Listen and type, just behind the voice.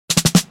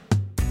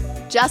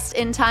Just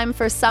in time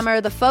for summer,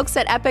 the folks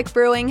at Epic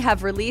Brewing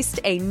have released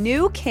a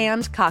new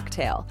canned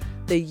cocktail,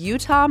 the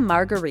Utah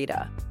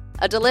Margarita.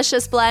 A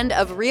delicious blend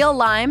of real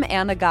lime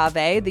and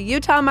agave, the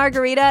Utah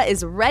Margarita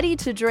is ready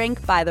to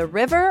drink by the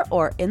river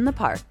or in the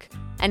park.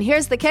 And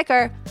here's the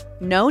kicker,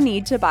 no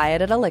need to buy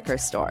it at a liquor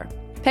store.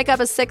 Pick up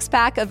a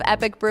 6-pack of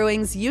Epic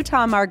Brewing's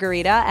Utah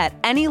Margarita at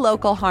any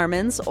local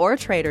Harmon's or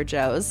Trader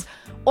Joe's,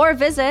 or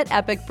visit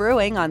Epic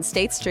Brewing on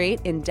State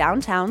Street in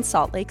downtown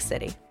Salt Lake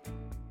City.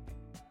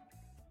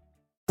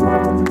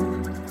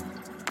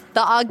 The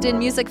Ogden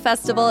Music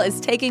Festival is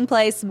taking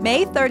place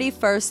May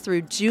 31st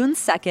through June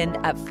 2nd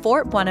at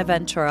Fort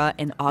Buenaventura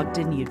in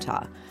Ogden,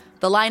 Utah.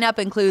 The lineup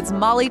includes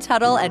Molly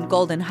Tuttle and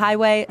Golden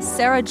Highway,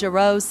 Sarah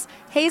Jaros,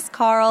 Hayes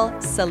Carl,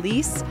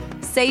 Celise,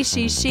 Say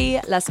She She,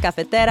 Las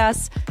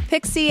Cafeteras,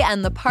 Pixie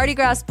and the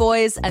Partygrass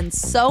Boys, and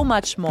so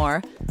much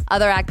more.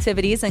 Other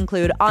activities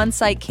include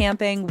on-site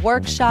camping,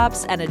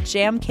 workshops, and a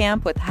jam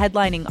camp with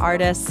headlining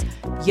artists,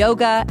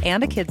 yoga,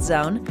 and a kids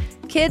zone.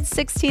 Kids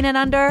 16 and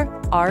under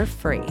are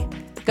free.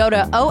 Go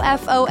to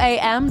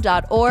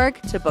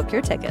ofoam.org to book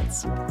your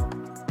tickets.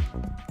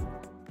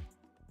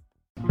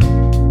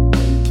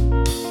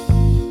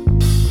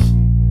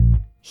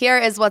 Here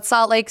is what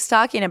Salt Lake's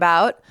talking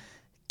about.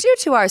 Due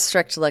to our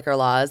strict liquor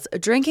laws,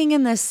 drinking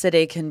in this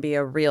city can be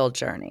a real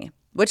journey,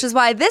 which is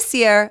why this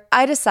year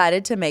I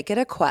decided to make it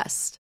a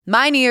quest.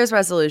 My New Year's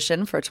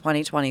resolution for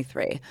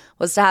 2023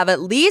 was to have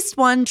at least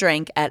one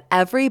drink at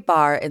every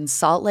bar in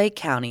Salt Lake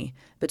County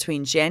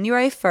between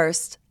January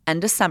 1st and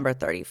December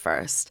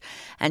 31st.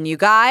 And you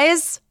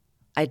guys,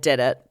 I did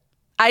it.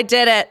 I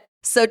did it.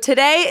 So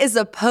today is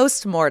a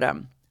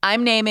post-mortem.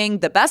 I'm naming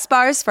the best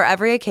bars for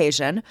every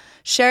occasion,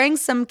 sharing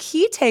some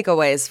key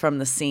takeaways from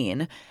the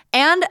scene,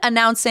 and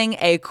announcing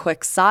a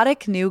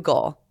quixotic new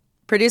goal.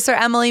 Producer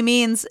Emily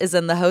Means is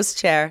in the host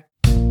chair.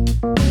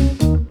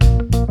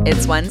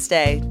 It's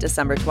Wednesday,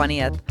 December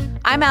 20th.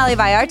 I'm Ali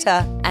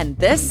Vallarta, and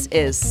this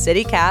is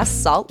CityCast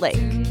Salt Lake.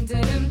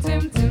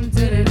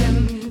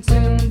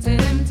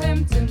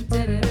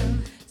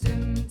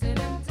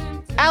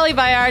 Ali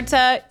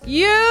Vallarta,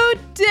 you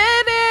did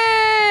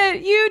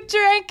it! You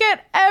drank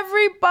at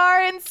every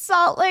bar in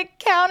Salt Lake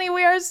County.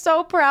 We are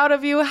so proud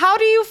of you. How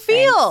do you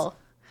feel? Thanks.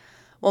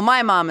 Well,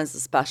 my mom is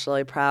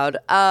especially proud,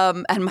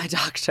 and my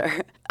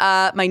doctor.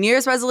 My New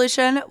Year's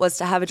resolution was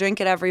to have a drink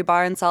at every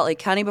bar in Salt Lake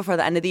County before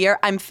the end of the year.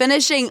 I'm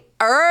finishing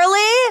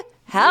early.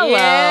 Hello.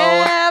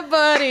 Yeah,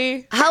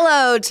 buddy.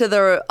 Hello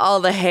to all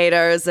the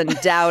haters and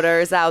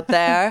doubters out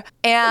there.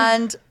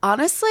 And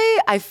honestly,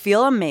 I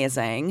feel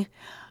amazing.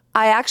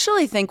 I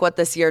actually think what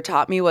this year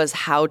taught me was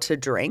how to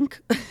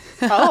drink.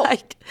 Oh.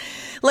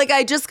 like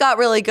I just got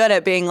really good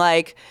at being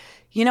like,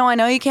 you know, I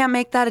know you can't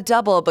make that a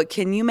double, but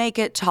can you make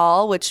it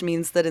tall? Which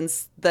means that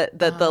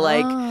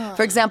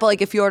for example,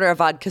 like if you order a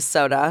vodka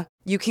soda,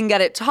 you can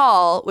get it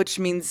tall, which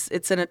means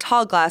it's in a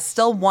tall glass,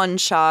 still 1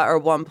 shot or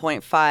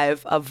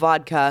 1.5 of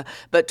vodka,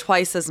 but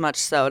twice as much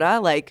soda.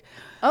 Like,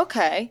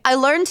 okay. I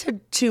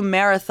learned to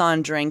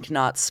marathon drink,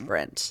 not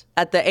sprint,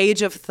 at the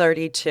age of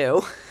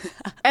 32.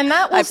 And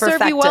that will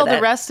serve you well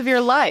the rest of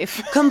your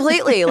life.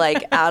 Completely.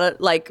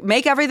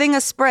 Make everything a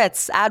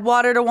spritz, add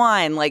water to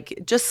wine,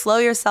 just slow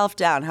yourself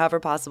down however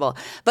possible.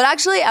 But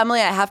actually,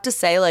 Emily, I have to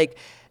say,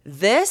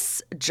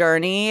 this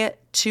journey,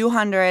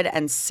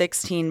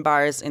 216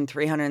 bars in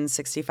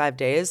 365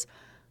 days,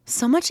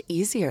 so much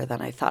easier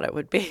than I thought it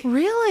would be.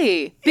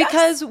 Really? Yes.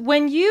 Because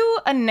when you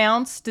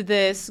announced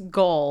this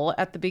goal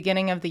at the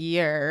beginning of the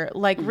year,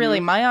 really,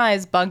 my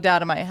eyes bugged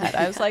out of my head.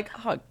 I was like,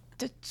 oh,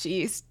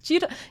 jeez, you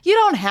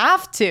don't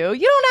have to. You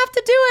don't have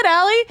to do it,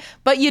 Ali.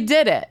 But you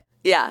did it.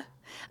 Yeah,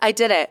 I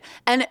did it.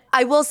 And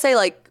I will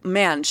say,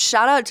 man,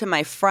 shout out to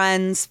my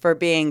friends for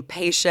being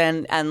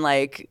patient and,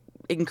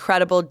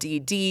 incredible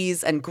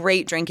DDs and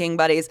great drinking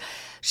buddies.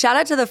 Shout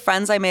out to the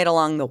friends I made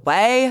along the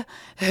way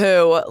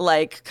who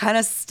kind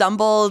of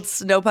stumbled,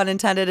 no pun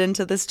intended,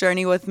 into this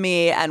journey with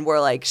me and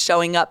were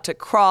showing up to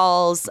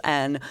crawls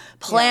and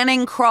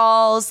planning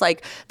crawls.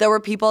 There were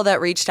people that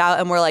reached out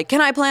and were like,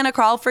 can I plan a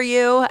crawl for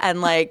you?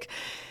 And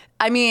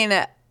I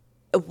mean,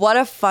 what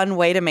a fun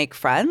way to make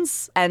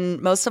friends.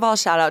 And most of all,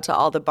 shout out to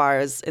all the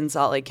bars in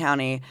Salt Lake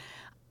County.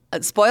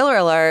 Spoiler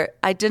alert,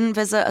 I didn't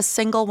visit a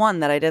single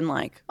one that I didn't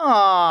like.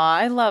 Aw,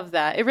 I love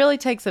that. It really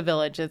takes a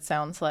village, it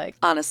sounds like.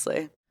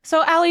 Honestly.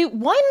 So, Ali,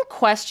 one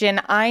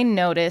question I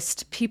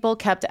noticed people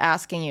kept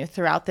asking you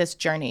throughout this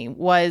journey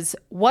was,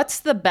 what's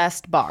the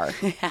best bar?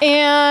 Yeah.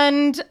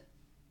 And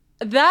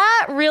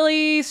that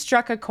really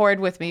struck a chord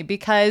with me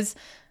because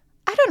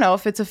I don't know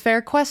if it's a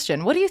fair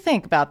question. What do you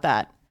think about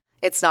that?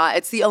 It's not.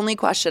 It's the only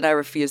question I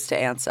refuse to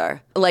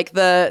answer.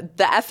 The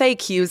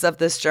FAQs of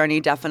this journey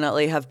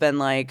definitely have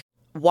been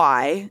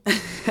why?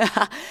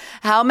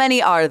 How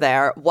many are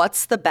there?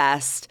 What's the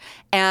best?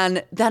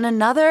 And then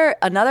another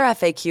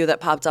FAQ that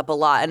popped up a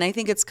lot, and I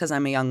think it's because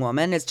I'm a young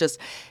woman, is just,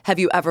 have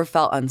you ever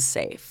felt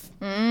unsafe?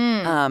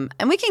 And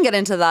we can get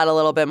into that a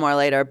little bit more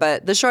later,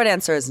 but the short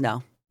answer is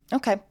no.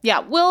 Okay. Yeah,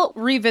 we'll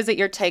revisit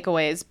your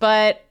takeaways,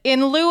 but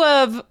in lieu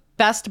of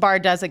best bar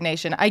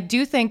designation, I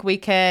do think we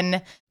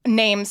can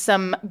name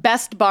some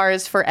best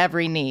bars for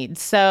every need.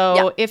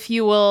 So if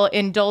you will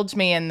indulge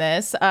me in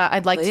this,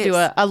 I'd like to do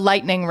a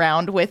lightning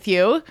round with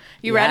you.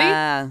 You ready?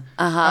 Yeah.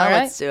 All right.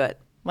 Let's do it.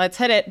 Let's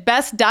hit it.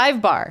 Best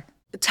dive bar.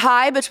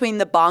 Tie between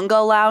the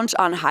Bongo Lounge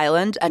on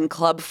Highland and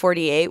Club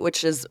 48,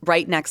 which is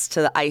right next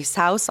to the Ice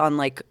House on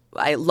like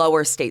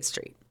Lower State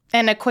Street.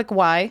 And a quick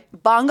why.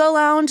 Bongo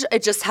Lounge,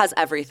 it just has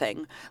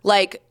everything.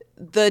 Like,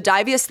 the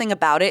diviest thing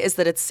about it is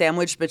that it's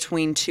sandwiched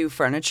between two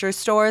furniture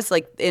stores.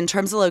 Like, in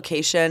terms of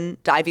location,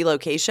 divey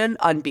location,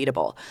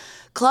 unbeatable.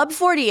 Club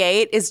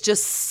 48 is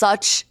just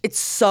it's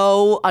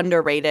so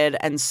underrated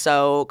and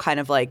so kind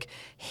of like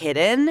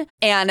hidden.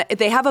 And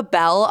they have a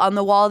bell on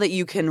the wall that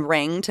you can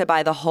ring to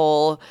buy the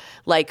whole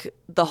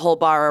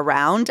bar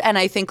around. And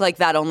I think like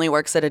that only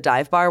works at a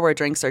dive bar where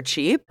drinks are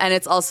cheap. And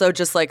it's also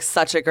just like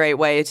such a great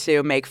way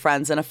to make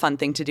friends and a fun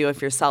thing to do if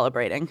you're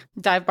celebrating.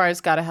 Dive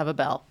bar's got to have a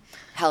bell.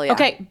 Hell yeah.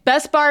 Okay,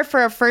 best bar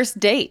for a first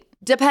date.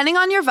 Depending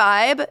on your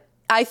vibe,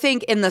 I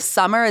think in the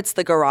summer, it's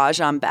the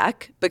Garage on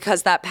Beck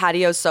because that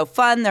patio is so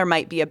fun. There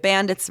might be a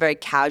band. It's very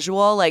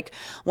casual. Like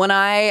when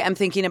I am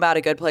thinking about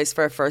a good place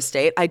for a first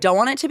date, I don't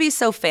want it to be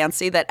so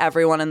fancy that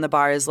everyone in the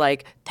bar is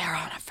like, they're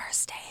on a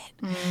first date.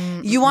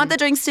 Mm-hmm. You want the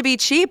drinks to be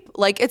cheap.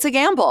 Like it's a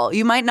gamble.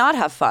 You might not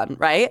have fun,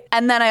 right?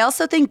 And then I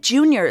also think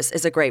Junior's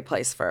is a great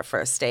place for a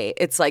first date.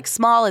 It's like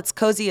small, it's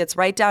cozy, it's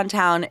right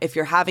downtown. If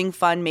you're having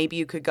fun, maybe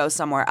you could go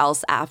somewhere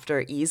else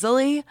after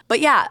easily.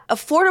 But yeah,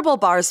 affordable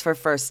bars for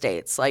first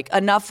dates. Like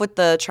enough with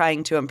the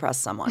trying to impress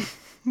someone.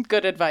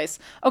 Good advice.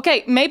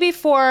 Okay, maybe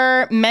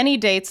for many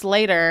dates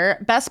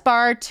later, best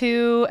bar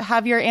to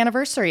have your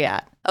anniversary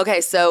at.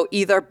 Okay, so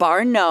either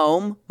Bar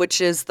Gnome,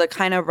 which is the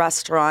kind of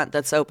restaurant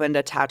that's opened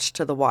attached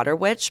to the Water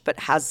Witch, but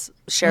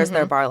shares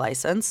their bar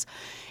license.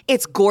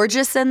 It's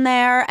gorgeous in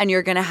there, and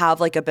you're gonna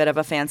have like a bit of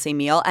a fancy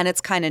meal, and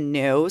it's kind of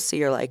new, so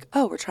you're like,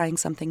 oh, we're trying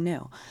something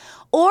new.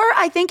 Or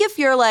I think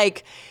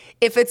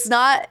if it's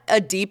not a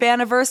deep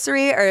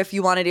anniversary or if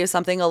you want to do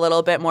something a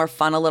little bit more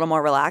fun, a little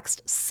more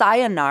relaxed,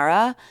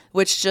 Sayonara,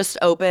 which just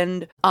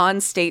opened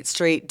on State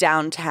Street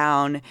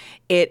downtown.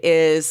 It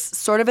is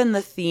sort of in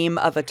the theme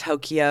of a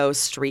Tokyo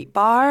street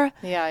bar.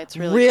 Yeah, it's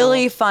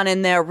really cool. Fun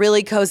in there,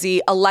 really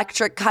cozy,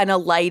 electric kind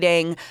of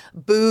lighting,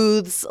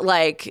 booths,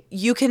 like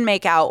you can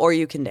make out or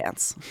you can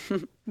dance.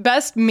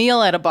 Best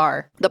meal at a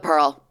bar. The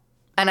Pearl.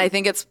 And I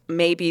think it's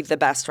maybe the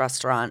best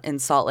restaurant in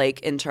Salt Lake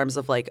in terms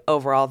of like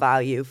overall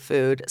value,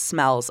 food,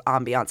 smells,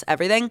 ambiance,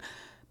 everything.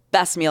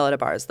 Best meal at a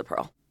bar is the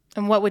Pearl.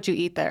 And what would you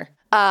eat there?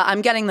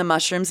 I'm getting the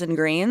mushrooms and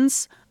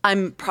greens.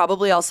 I'm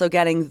probably also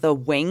getting the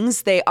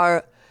wings. They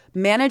are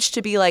managed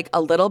to be like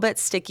a little bit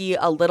sticky,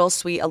 a little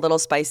sweet, a little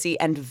spicy,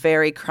 and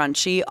very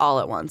crunchy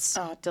all at once.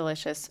 Oh,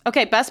 delicious.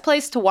 Okay, best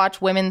place to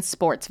watch women's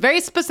sports.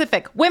 Very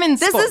specific. Women's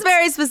sports. This is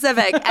very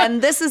specific,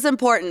 and this is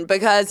important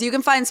because you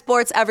can find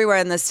sports everywhere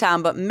in this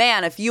town, but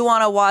man, if you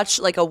want to watch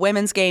like a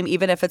women's game,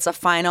 even if it's a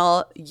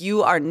final,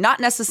 you are not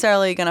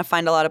necessarily going to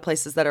find a lot of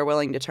places that are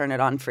willing to turn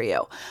it on for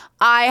you.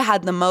 I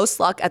had the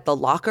most luck at the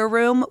Locker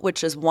Room,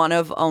 which is one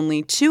of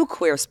only 2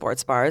 queer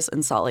sports bars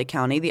in Salt Lake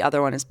County. The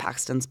other one is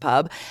Paxton's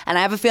Pub, and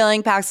I have a feeling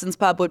Paxton's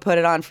Pub would put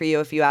it on for you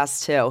if you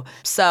asked too.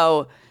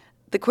 So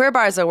the queer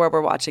bars are where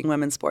we're watching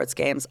women's sports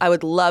games. I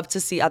would love to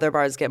see other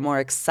bars get more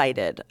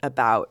excited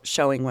about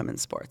showing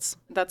women's sports.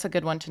 That's a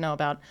good one to know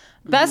about.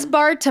 Best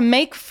bar to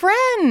make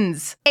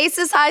friends.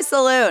 Aces High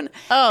Saloon.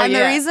 And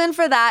the reason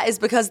for that is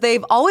because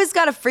they've always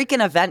got a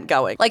freaking event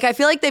going. Like, I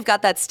feel like they've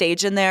got that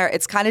stage in there.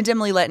 It's kind of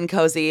dimly lit and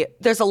cozy.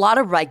 There's a lot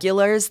of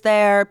regulars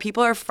there.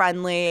 People are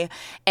friendly.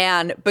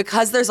 And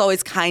because there's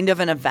always kind of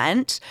an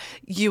event,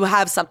 you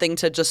have something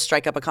to just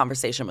strike up a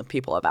conversation with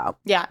people about.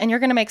 Yeah, and you're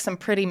going to make some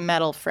pretty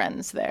metal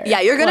friends there.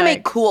 Yeah, you're going to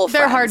make cool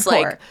friends. They're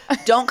hardcore.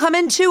 Like, don't come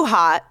in too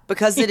hot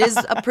because it is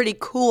a pretty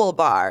cool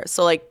bar.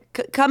 So, like,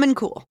 come in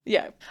cool.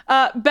 Yeah.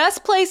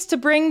 Best place to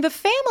bring the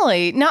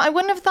family. Now, I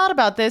wouldn't have thought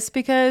about this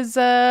because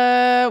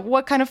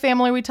what kind of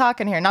family are we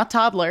talking here? Not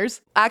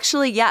toddlers.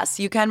 Actually, yes,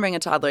 you can bring a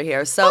toddler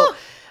here. So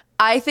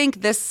I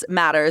think this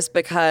matters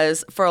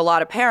because for a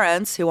lot of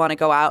parents who want to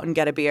go out and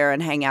get a beer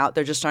and hang out,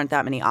 there just aren't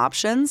that many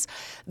options.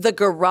 The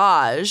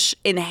Garage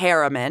in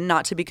Harriman,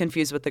 not to be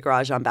confused with the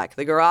Garage on Beck,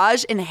 the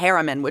Garage in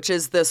Harriman, which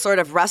is the sort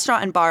of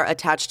restaurant and bar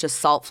attached to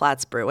Salt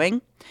Flats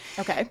Brewing.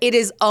 Okay. It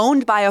is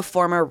owned by a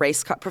former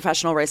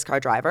professional race car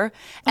driver.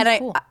 And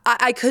cool.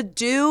 I could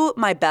do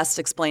my best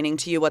explaining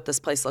to you what this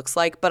place looks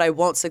like, but I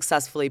won't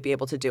successfully be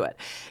able to do it.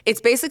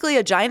 It's basically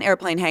a giant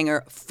airplane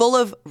hangar full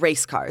of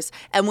race cars.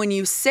 And when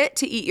you sit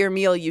to eat your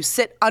meal, you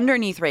sit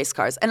underneath race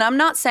cars. And I'm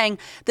not saying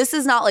this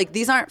is not like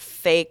these aren't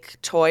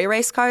fake toy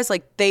race cars.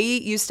 Like they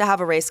used to have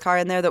a race car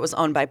in there that was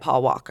owned by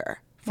Paul Walker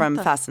from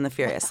Fast and the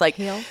Furious. Like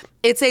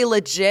it's a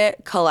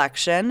legit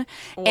collection.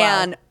 Wow.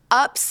 And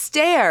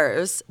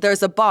upstairs,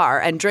 there's a bar,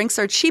 and drinks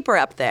are cheaper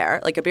up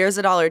there. Like a beer's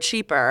 $1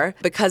 cheaper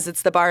because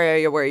it's the bar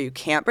area where you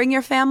can't bring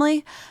your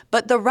family.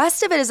 But the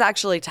rest of it is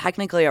actually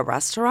technically a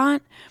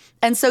restaurant.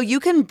 And so you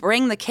can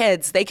bring the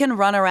kids. They can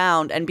run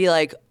around and be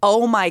like,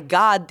 oh my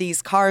God,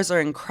 these cars are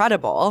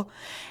incredible.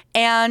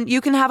 And you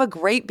can have a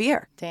great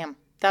beer. Damn.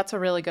 That's a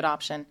really good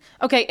option.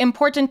 Okay,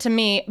 important to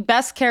me,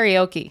 best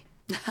karaoke.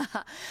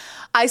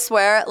 I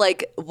swear,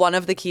 like, one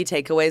of the key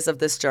takeaways of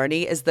this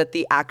journey is that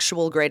the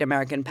actual great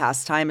American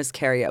pastime is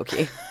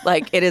karaoke.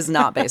 Like, it is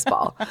not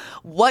baseball.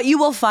 What you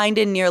will find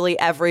in nearly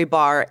every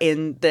bar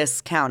in this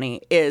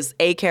county is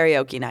a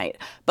karaoke night.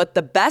 But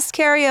the best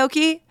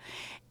karaoke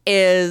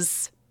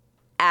is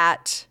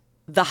at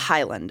the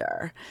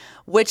Highlander,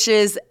 which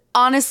is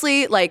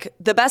honestly, like,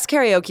 the best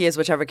karaoke is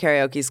whichever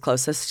karaoke is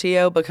closest to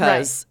you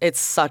because it's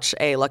such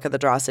a luck of the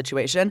draw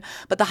situation.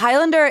 But the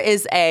Highlander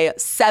is a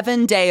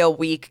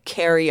 7-day-a-week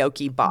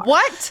karaoke bar.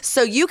 What?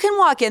 So you can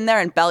walk in there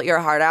and belt your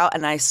heart out,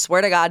 and I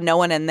swear to God, no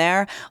one in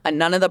there and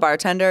none of the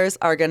bartenders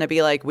are going to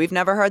be like, we've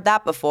never heard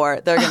that before.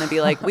 They're going to be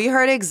like, we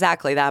heard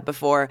exactly that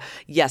before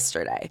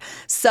yesterday.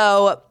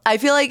 So I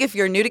feel like if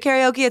you're new to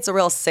karaoke, it's a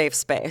real safe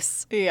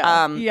space.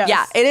 Yeah.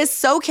 Yeah, it is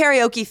so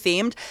karaoke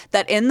themed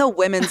that in the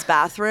women's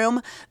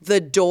bathroom, the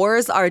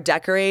doors are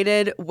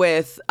decorated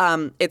with,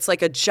 it's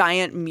like a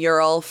giant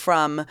mural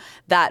from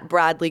that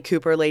Bradley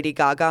Cooper Lady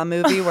Gaga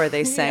movie where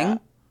they sing.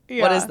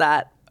 Yeah. What is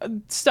that?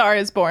 Star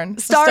is Born.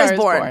 Star is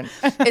Born.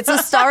 It's a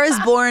Star is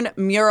Born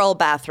mural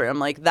bathroom.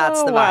 Like,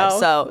 that's the vibe. Wow.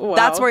 So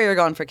that's where you're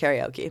going for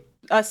karaoke.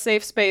 A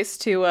safe space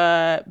to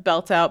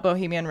belt out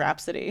Bohemian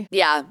Rhapsody.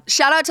 Yeah.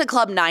 Shout out to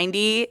Club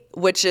 90,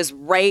 which is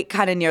right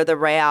kind of near the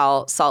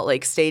Real Salt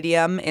Lake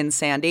Stadium in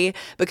Sandy,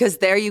 because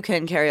there you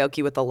can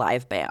karaoke with a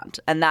live band.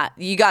 And that,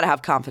 you got to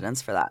have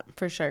confidence for that.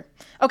 For sure.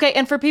 Okay,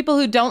 and for people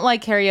who don't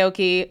like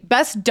karaoke,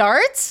 best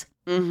darts?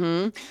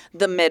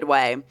 The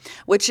Midway,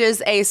 which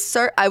is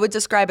I would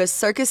describe as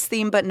circus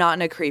theme, but not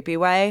in a creepy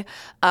way,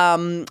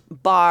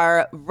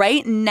 bar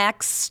right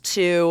next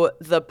to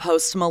the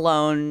Post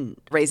Malone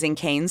Raising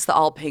Cane's, the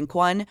all pink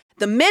one.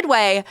 The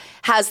Midway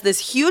has this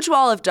huge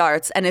wall of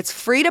darts, and it's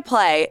free to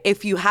play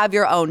if you have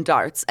your own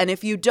darts. And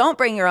if you don't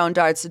bring your own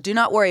darts, do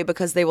not worry,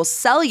 because they will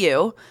sell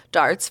you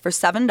darts for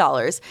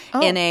 $7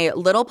 in a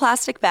little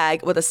plastic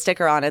bag with a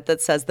sticker on it that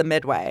says the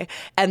Midway.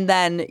 And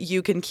then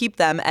you can keep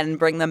them and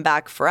bring them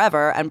back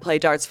forever and play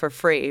darts for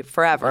free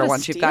forever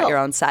once you've got your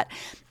own set.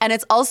 And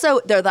it's also,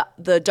 they're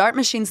the dart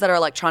machines that are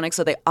electronic,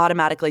 so they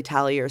automatically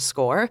tally your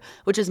score,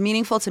 which is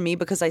meaningful to me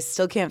because I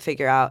still can't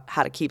figure out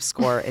how to keep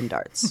score in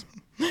darts.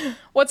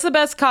 What's the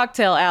best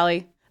cocktail,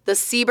 Allie? The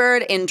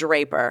Seabird in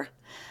Draper.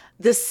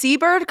 The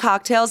Seabird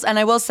cocktails, and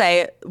I will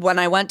say, when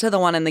I went to the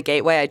one in the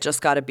Gateway, I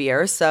just got a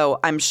beer, so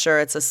I'm sure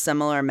it's a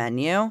similar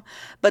menu.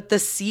 But the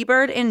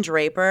Seabird in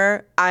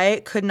Draper,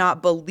 I could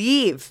not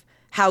believe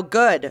how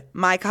good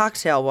my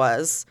cocktail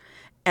was.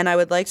 And I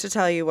would like to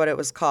tell you what it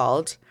was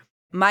called.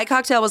 My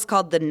cocktail was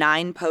called the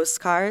 9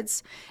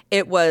 Postcards.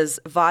 It was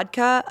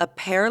vodka, a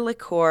pear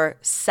liqueur,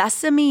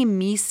 sesame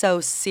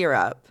miso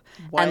syrup,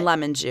 and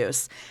lemon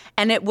juice.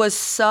 And it was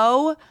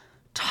so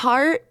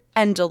tart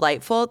and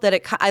delightful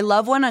that I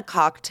love when a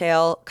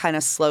cocktail kind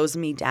of slows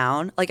me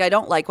down. Like, I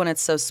don't like when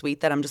it's so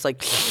sweet that I'm just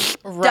like,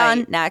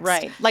 done, next.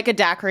 Right, like a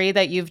daiquiri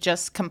that you've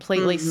just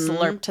completely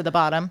slurped to the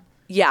bottom.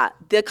 Yeah,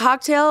 the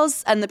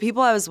cocktails and the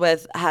people I was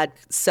with had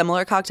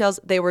similar cocktails.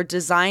 They were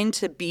designed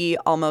to be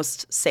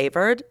almost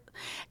savored.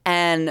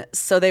 And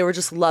so they were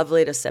just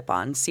lovely to sip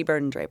on.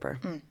 Seabird and Draper.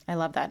 I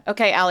love that.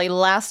 Okay, Allie,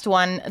 last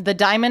one. The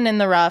Diamond in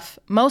the Rough,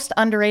 most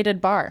underrated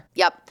bar.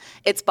 Yep,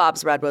 it's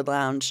Bob's Redwood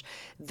Lounge.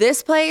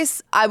 This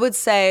place, I would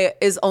say,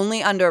 is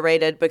only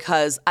underrated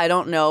because I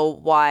don't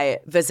know why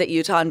Visit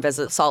Utah and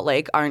Visit Salt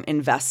Lake aren't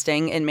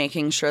investing in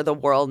making sure the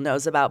world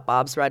knows about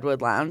Bob's Redwood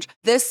Lounge.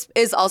 This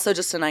is also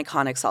just an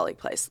iconic Salt Lake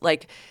place.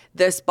 Like,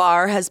 this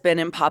bar has been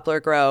in Poplar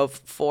Grove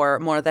for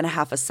more than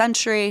half a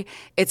century.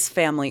 It's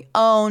family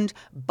owned.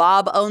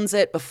 Bob owns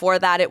it. Before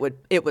that,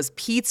 it was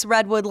Pete's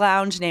Redwood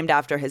Lounge, named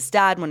after his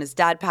dad. When his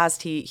dad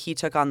passed, he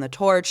took on the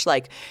torch.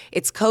 Like,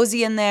 it's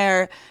cozy in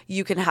there.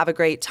 You can have a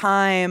great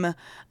time.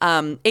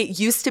 It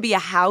used to be a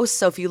house,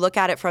 so if you look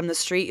at it from the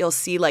street, you'll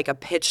see like a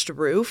pitched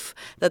roof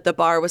that the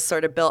bar was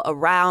sort of built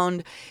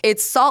around.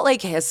 It's Salt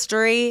Lake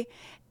history.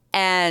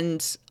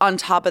 And on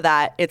top of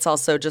that, it's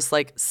also just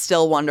like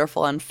still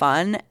wonderful and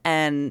fun,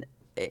 and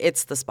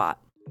it's the spot.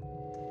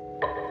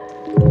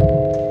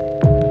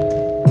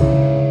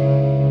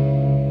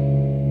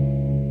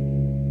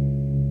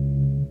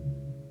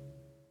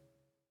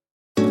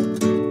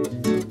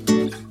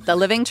 The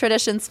Living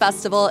Traditions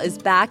Festival is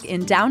back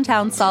in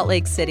downtown Salt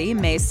Lake City,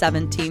 May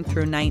 17th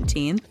through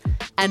 19th,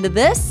 and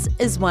this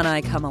is when I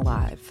come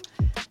alive.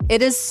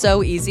 It is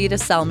so easy to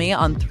sell me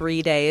on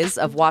 3 days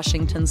of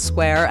Washington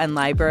Square and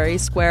Library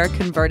Square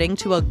converting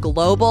to a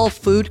global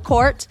food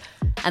court,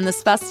 and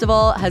this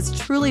festival has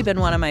truly been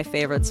one of my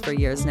favorites for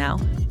years now.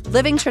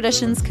 Living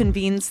Traditions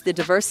convenes the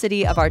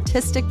diversity of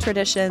artistic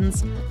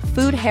traditions,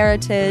 food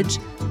heritage,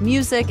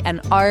 music,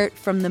 and art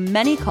from the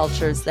many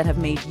cultures that have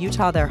made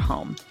Utah their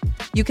home.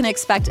 You can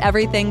expect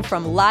everything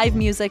from live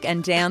music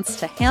and dance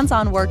to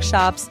hands-on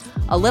workshops,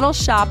 a little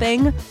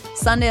shopping,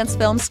 Sundance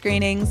film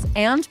screenings,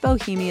 and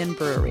Bohemian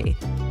Brewery.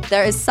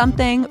 There is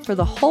something for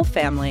the whole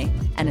family,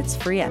 and it's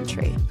free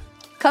entry.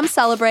 Come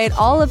celebrate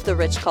all of the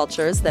rich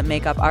cultures that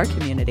make up our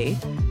community.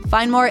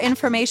 Find more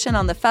information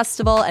on the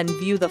festival and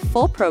view the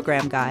full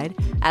program guide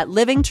at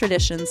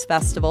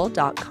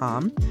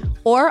livingtraditionsfestival.com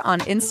or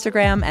on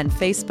Instagram and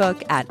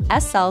Facebook at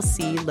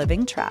SLC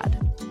Living Trad.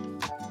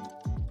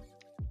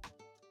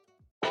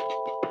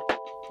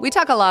 We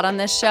talk a lot on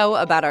this show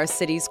about our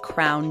city's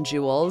crown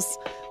jewels.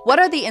 What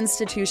are the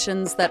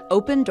institutions that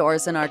open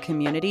doors in our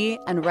community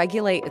and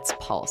regulate its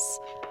pulse?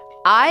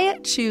 I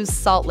choose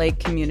Salt Lake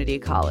Community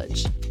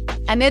College,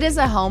 and it is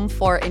a home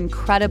for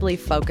incredibly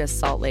focused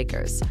Salt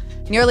Lakers.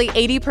 Nearly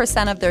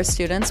 80% of their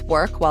students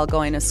work while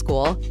going to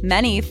school,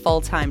 many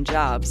full-time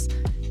jobs.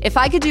 If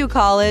I could do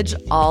college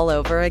all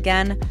over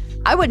again,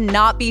 I would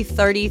not be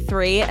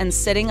 33 and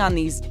sitting on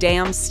these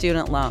damn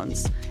student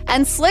loans.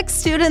 And slick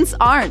students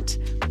aren't.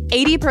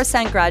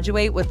 80%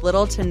 graduate with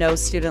little to no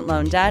student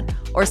loan debt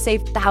or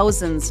save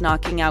thousands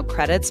knocking out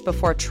credits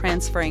before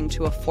transferring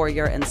to a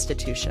four-year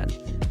institution.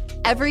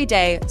 Every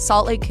day,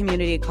 Salt Lake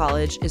Community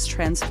College is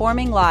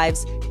transforming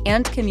lives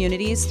and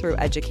communities through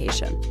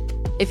education.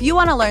 If you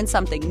want to learn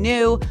something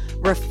new,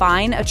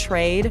 refine a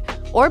trade,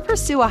 or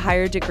pursue a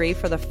higher degree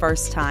for the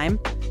first time,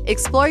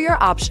 explore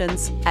your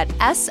options at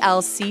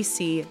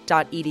slcc.edu.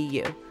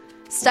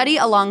 Study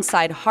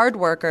alongside hard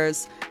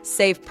workers,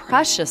 save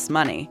precious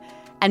money,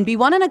 and be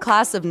one in a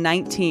class of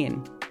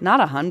 19, not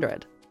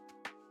 100.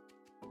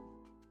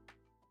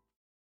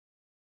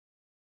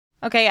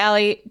 Okay,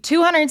 Allie,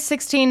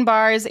 216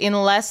 bars in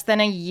less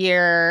than a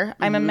year.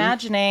 I'm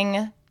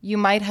imagining you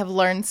might have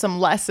learned some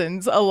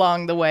lessons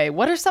along the way.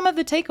 What are some of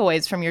the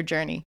takeaways from your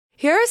journey?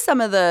 Here are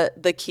some of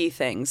the key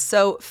things.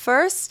 So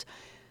first,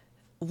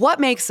 what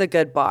makes a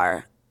good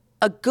bar?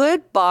 A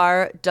good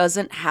bar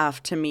doesn't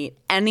have to meet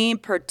any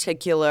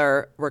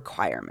particular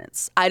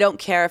requirements. I don't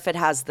care if it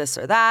has this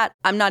or that.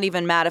 I'm not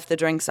even mad if the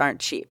drinks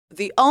aren't cheap.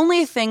 The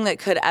only thing that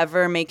could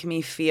ever make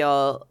me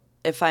feel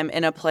if I'm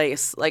in a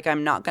place like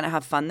I'm not going to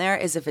have fun there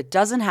is if it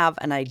doesn't have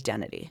an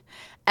identity.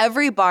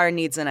 Every bar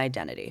needs an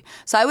identity.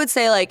 So I would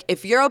say, like,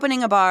 if you're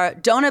opening a bar,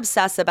 don't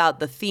obsess about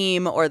the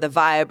theme or the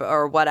vibe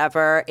or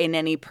whatever in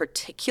any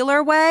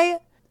particular way.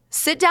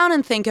 Sit down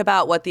and think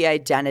about what the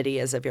identity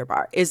is of your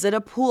bar. Is it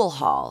a pool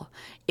hall?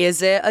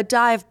 Is it a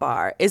dive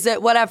bar? Is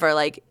it whatever?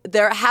 Like,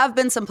 there have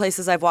been some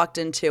places I've walked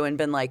into and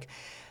been like,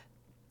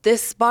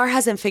 this bar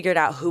hasn't figured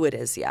out who it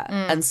is yet.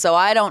 And so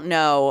I don't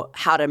know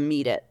how to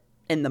meet it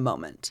in the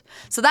moment.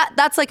 So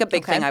that's like a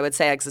big thing, I would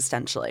say,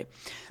 existentially.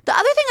 The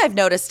other thing I've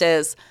noticed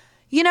is,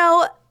 you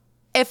know,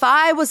 if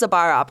I was a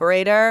bar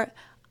operator,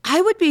 I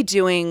would be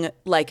doing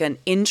like an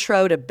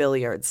intro to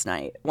billiards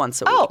night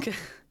once a week.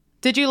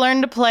 Did you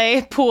learn to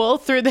play pool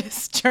through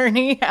this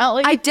journey,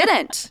 Allie? I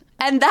didn't.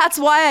 And that's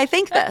why I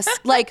think this.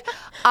 Like,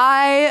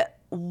 I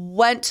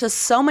went to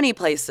so many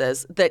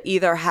places that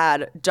either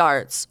had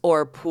darts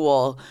or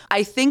pool.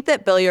 I think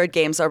that billiard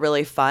games are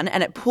really fun.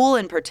 And at pool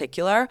in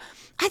particular,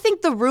 I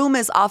think the room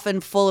is often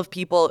full of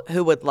people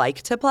who would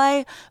like to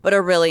play, but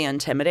are really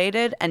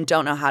intimidated and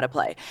don't know how to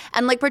play.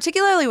 And like,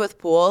 particularly with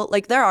pool,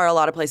 like there are a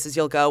lot of places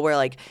you'll go where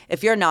like,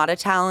 if you're not a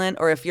talent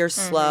or if you're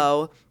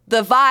slow,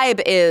 the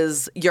vibe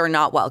is you're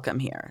not welcome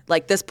here.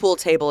 Like, this pool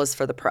table is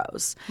for the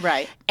pros.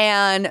 Right.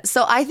 And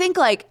so I think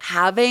like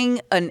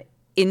having an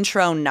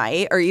intro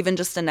night or even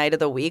just a night of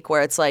the week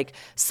where it's like,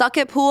 suck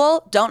at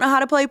pool, don't know how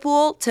to play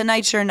pool,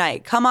 tonight's your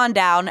night. Come on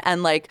down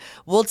and like,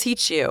 we'll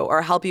teach you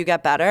or help you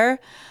get better.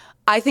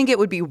 I think it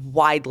would be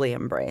widely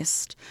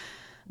embraced.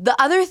 The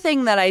other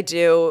thing that I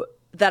do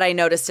that I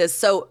noticed is,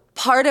 so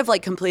part of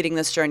like completing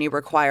this journey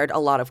required a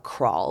lot of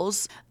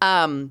crawls.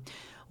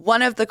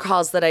 One of the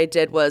crawls that I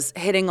did was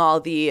hitting all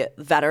the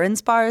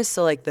veterans bars,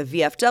 so like the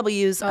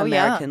VFWs,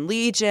 American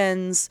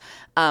Legions,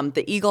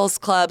 the Eagles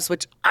clubs,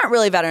 which aren't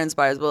really veterans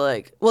bars, but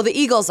like, well, the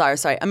Eagles are,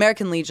 sorry.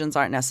 American Legions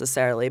aren't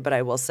necessarily, but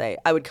I will say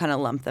I would kind of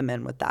lump them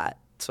in with that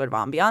sort of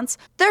ambiance.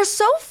 They're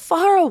so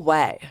far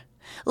away.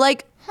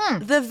 Like,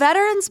 the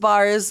veterans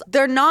bars,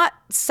 they're not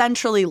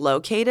centrally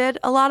located,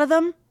 a lot of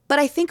them, but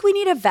I think we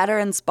need a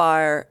veterans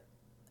bar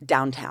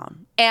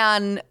downtown.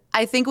 And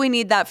I think we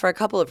need that for a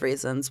couple of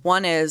reasons.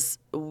 One is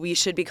we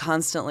should be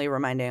constantly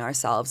reminding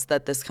ourselves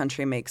that this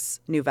country makes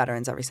new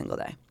veterans every single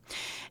day.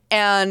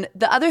 And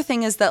the other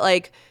thing is that,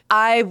 like,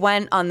 I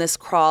went on this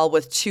crawl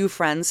with two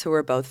friends who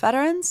were both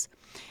veterans,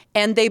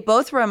 and they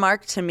both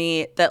remarked to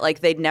me that, like,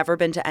 they'd never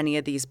been to any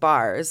of these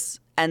bars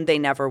and they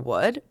never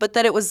would, but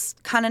that it was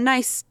kind of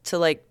nice to,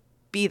 like,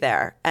 be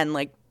there and,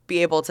 like, be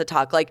able to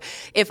talk. Like,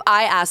 if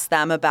I asked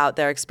them about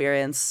their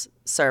experience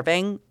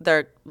serving,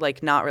 they're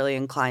like not really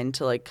inclined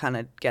to like kind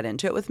of get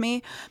into it with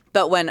me.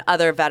 But when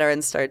other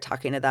veterans started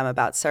talking to them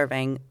about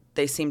serving,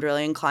 they seemed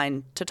really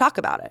inclined to talk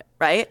about it,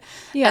 right?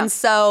 Yeah. And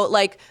so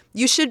like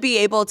you should be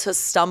able to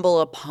stumble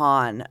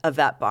upon a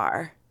vet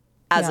bar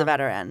as a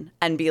veteran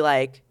and be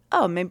like,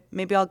 oh,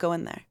 maybe I'll go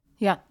in there.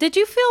 Yeah. Did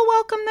you feel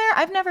welcome there?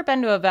 I've never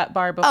been to a vet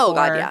bar before. Oh,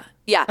 God, yeah.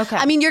 Yeah. Okay.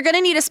 I mean, you're going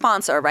to need a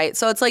sponsor, right?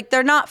 So it's like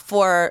they're not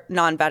for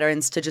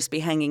non-veterans to just be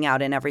hanging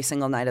out in every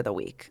single night of the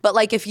week. But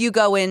like if you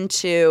go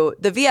into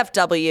the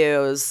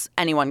VFWs,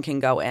 anyone can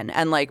go in.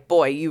 And like,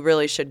 boy, you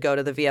really should go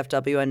to the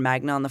VFW in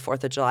Magna on the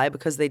 4th of July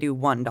because they do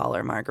 $1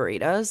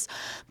 margaritas.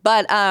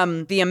 But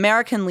the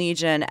American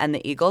Legion and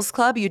the Eagles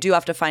Club, you do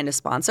have to find a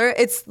sponsor.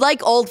 It's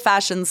like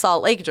old-fashioned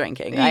Salt Lake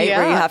drinking, right? Yeah.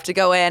 Where you have to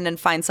go in and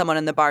find someone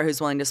in the bar who's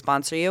willing to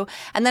sponsor you.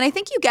 And then I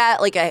think you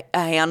get like a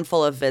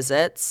handful of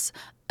visits.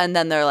 And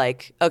then they're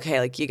like, okay,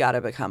 like you got to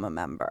become a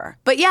member.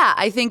 But yeah,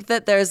 I think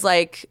that there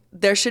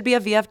should be a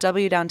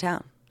VFW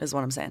downtown is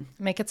what I'm saying.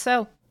 Make it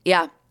so.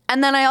 Yeah.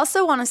 And then I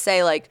also want to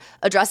say, like,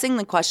 addressing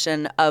the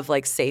question of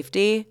like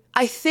safety.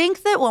 I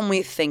think that when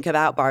we think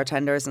about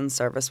bartenders and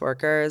service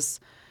workers,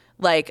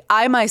 like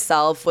I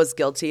myself was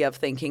guilty of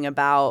thinking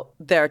about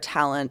their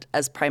talent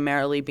as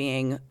primarily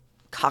being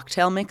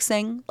cocktail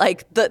mixing,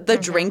 like the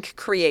drink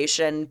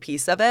creation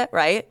piece of it,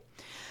 right?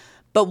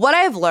 But what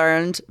I've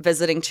learned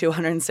visiting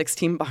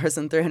 216 bars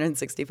in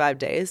 365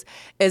 days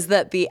is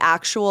that the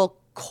actual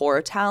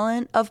core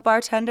talent of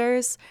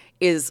bartenders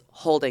is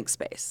holding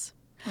space.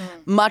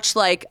 Much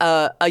like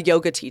a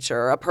yoga teacher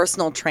or a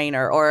personal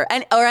trainer or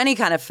any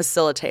kind of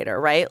facilitator,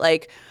 right?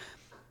 Like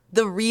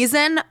the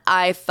reason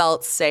I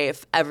felt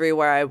safe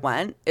everywhere I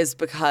went is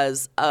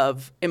because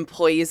of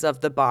employees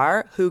of the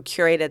bar who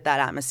curated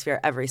that atmosphere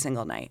every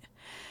single night.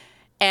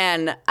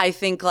 And I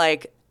think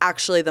like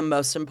actually the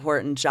most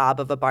important job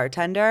of a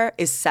bartender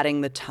is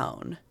setting the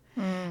tone.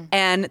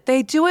 And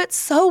they do it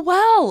so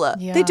well.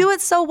 Yeah. They do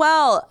it so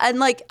well. And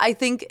like, I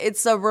think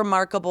it's a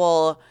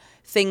remarkable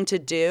thing to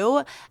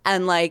do.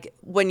 And like,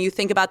 when you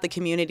think about the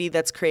community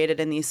that's created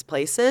in these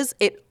places,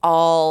 it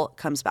all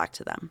comes back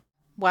to them.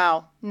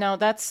 Wow. No,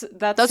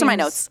 those are my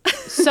notes.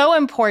 So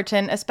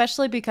important,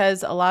 especially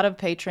because a lot of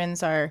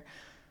patrons are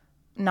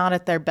not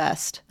at their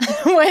best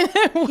when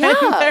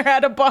they're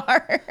at a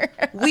bar.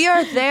 We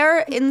are there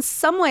in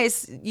some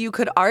ways, you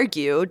could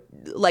argue,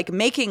 like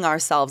making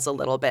ourselves a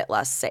little bit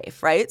less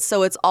safe, right?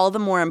 So it's all the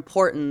more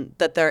important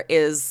that there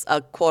is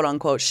a quote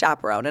unquote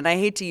chaperone. And I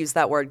hate to use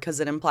that word because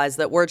it implies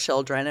that we're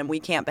children and we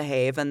can't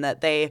behave and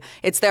that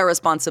it's their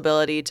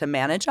responsibility to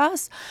manage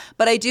us.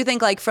 But I do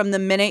think like from the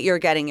minute you're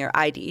getting your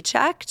ID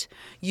checked,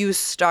 you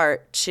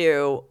start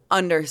to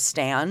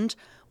understand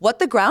what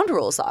the ground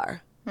rules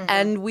are.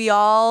 And we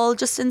all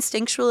just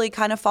instinctually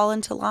kind of fall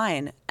into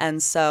line.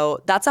 And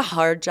so that's a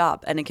hard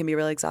job and it can be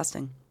really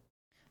exhausting.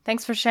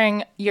 Thanks for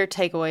sharing your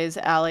takeaways,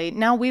 Allie.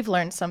 Now we've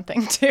learned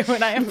something too,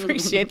 and I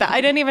appreciate that. I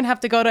didn't even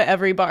have to go to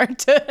every bar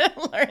to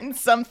learn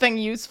something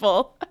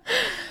useful.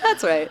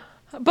 That's right.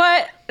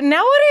 But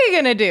now what are you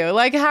going to do?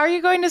 Like, how are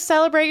you going to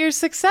celebrate your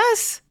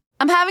success?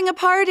 I'm having a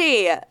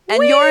party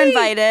and you're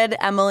invited,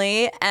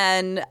 Emily,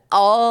 and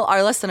all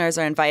our listeners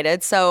are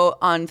invited. So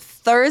on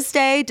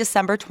Thursday,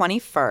 December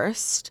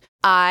 21st,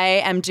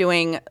 I am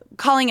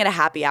calling it a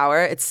happy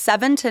hour. It's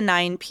 7 to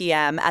 9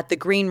 p.m. at the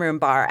Green Room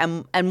Bar.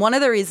 And one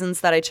of the reasons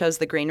that I chose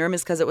the Green Room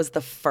is because it was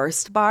the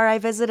first bar I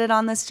visited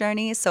on this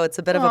journey. So it's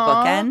a bit of a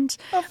bookend.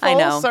 A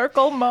full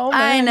circle moment.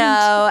 I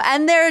know.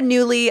 And they're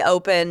newly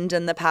opened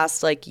in the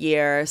past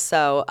year.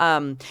 So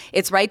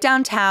it's right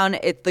downtown.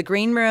 The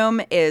Green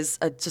Room is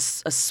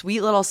just a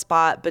sweet little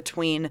spot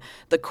between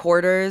the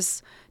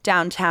Quarters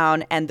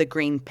downtown and the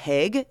Green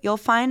Pig you'll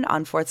find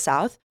on 4th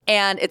South.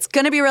 And it's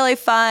going to be really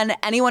fun.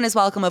 Anyone is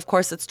welcome. Of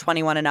course, it's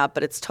 21 and up,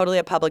 but it's totally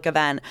a public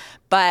event.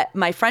 But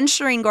my friend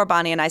Shireen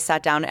Gorbani and I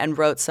sat down and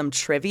wrote some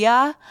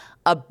trivia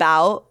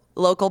about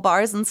local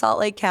bars in Salt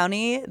Lake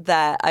County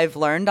that I've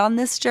learned on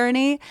this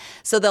journey.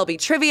 So there'll be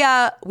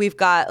trivia. We've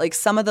got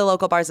some of the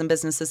local bars and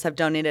businesses have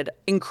donated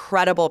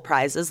incredible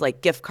prizes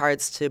like gift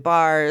cards to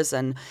bars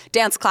and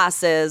dance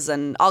classes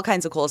and all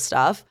kinds of cool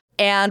stuff.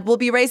 And we'll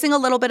be raising a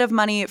little bit of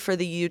money for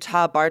the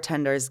Utah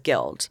Bartenders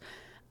Guild.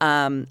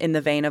 In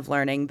the vein of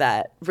learning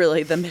that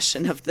really the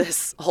mission of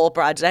this whole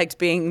project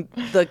being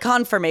the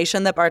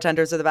confirmation that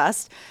bartenders are the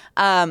best.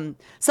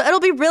 So it'll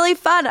be really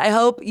fun. I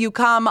hope you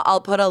come. I'll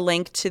put a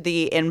link to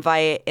the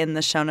invite in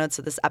the show notes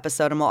of this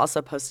episode, and we'll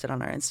also post it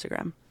on our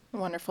Instagram.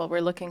 Wonderful. We're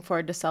looking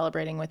forward to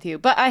celebrating with you.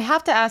 But I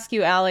have to ask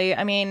you, Allie,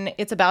 I mean,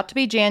 it's about to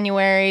be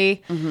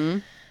January. Mm-hmm.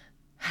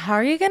 How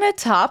are you going to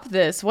top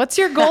this? What's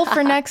your goal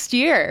for next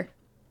year?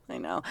 I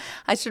know.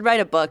 I should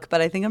write a book,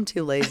 but I think I'm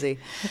too lazy.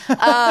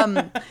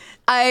 So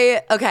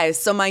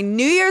my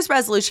New Year's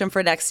resolution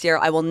for next year,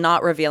 I will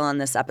not reveal on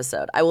this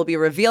episode. I will be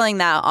revealing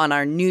that on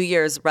our New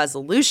Year's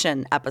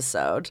resolution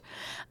episode,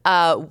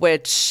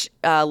 which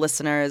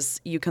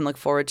listeners, you can look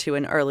forward to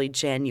in early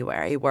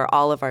January, where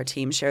all of our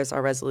team shares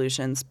our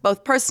resolutions,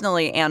 both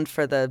personally and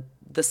for the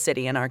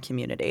city and our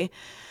community.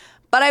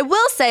 But I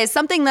will say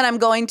something that I'm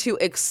going to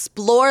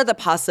explore the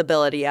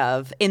possibility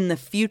of in the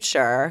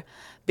future,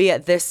 be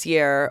it this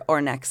year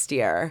or next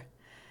year.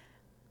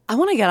 I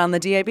want to get on the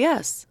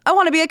DABS. I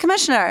want to be a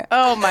commissioner.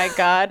 Oh my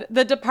God.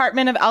 The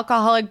Department of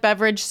Alcoholic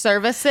Beverage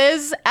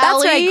Services.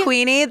 That's right,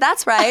 Queenie.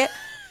 That's right.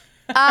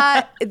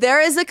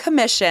 There is a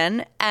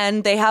commission,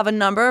 and they have a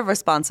number of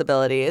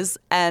responsibilities,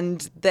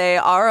 and they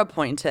are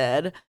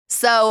appointed.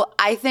 So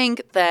I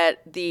think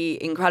that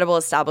the incredible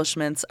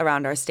establishments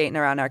around our state and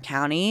around our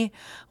county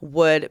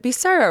would be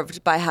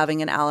served by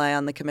having an ally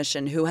on the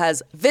commission who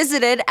has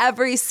visited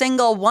every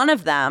single one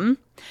of them.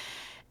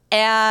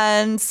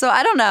 And so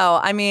I don't know.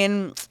 I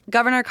mean,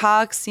 Governor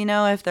Cox,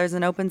 if there's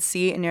an open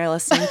seat and you're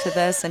listening to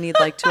this and you'd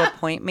like to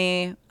appoint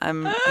me,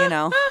 I'm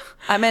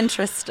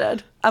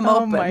interested. I'm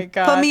open. Oh my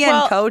God. Put me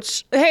in,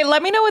 coach. Hey,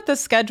 let me know what the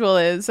schedule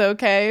is,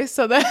 okay?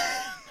 So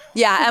that...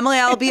 Yeah, Emily,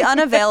 I'll be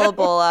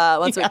unavailable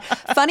once a week.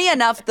 Funny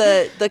enough,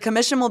 the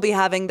commission will be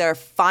having their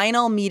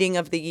final meeting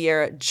of the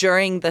year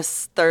during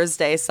this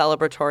Thursday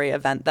celebratory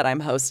event that I'm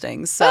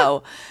hosting.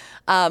 So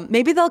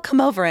maybe they'll come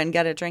over and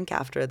get a drink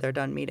after they're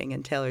done meeting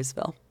in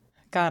Taylorsville.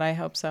 God, I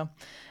hope so.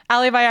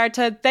 Ali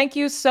Vallarta, thank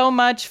you so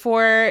much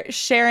for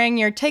sharing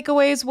your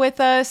takeaways with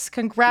us.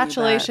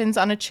 Congratulations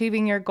on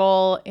achieving your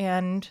goal,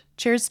 and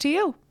cheers to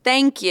you.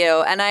 Thank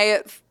you. And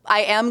I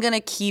am going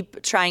to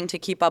keep trying to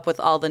keep up with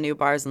all the new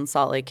bars in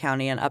Salt Lake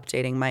County and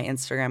updating my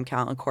Instagram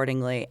account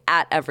accordingly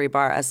at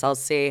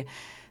EveryBarSLC.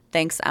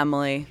 Thanks,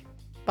 Emily.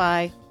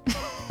 Bye.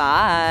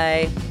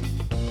 Bye.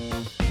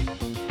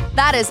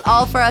 That is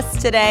all for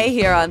us today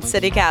here on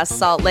CityCast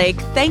Salt Lake.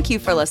 Thank you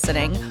for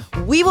listening.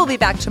 We will be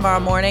back tomorrow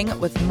morning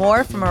with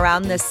more from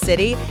around this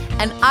city,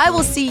 and I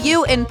will see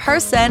you in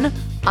person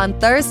on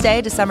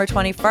Thursday, December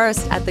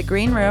 21st at the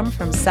Green Room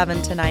from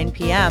 7 to 9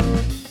 p.m.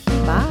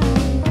 Bye.